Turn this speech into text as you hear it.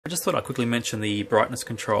just thought I'd quickly mention the brightness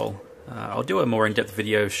control. I'll do a more in-depth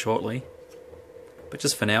video shortly, but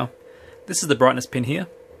just for now, this is the brightness pin here.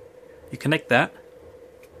 You connect that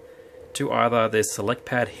to either the select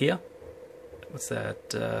pad here, what's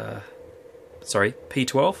that, sorry,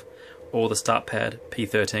 P12, or the start pad,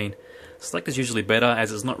 P13. Select is usually better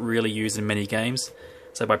as it's not really used in many games,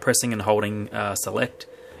 so by pressing and holding select,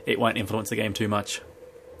 it won't influence the game too much.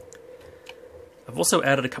 I've also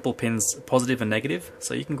added a couple pins, positive and negative,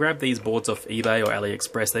 so you can grab these boards off eBay or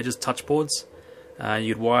AliExpress. They're just touch boards.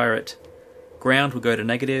 You'd wire it, ground would go to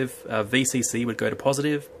negative, VCC would go to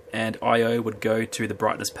positive, and IO would go to the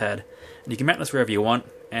brightness pad. And you can mount this wherever you want,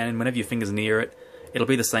 and whenever your finger's near it, it'll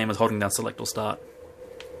be the same as holding down select or start.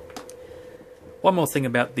 One more thing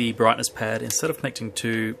about the brightness pad, instead of connecting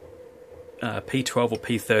to P12 or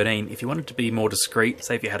P13, if you wanted to be more discreet,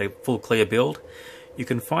 say if you had a full clear build, you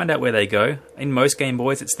can find out where they go. In most Game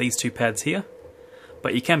Boys it's these two pads here,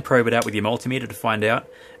 but you can probe it out with your multimeter to find out,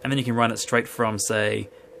 and then you can run it straight from, say,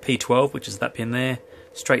 P12, which is that pin there,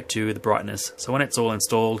 straight to the brightness. So when it's all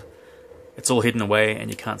installed, it's all hidden away and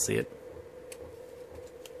you can't see it.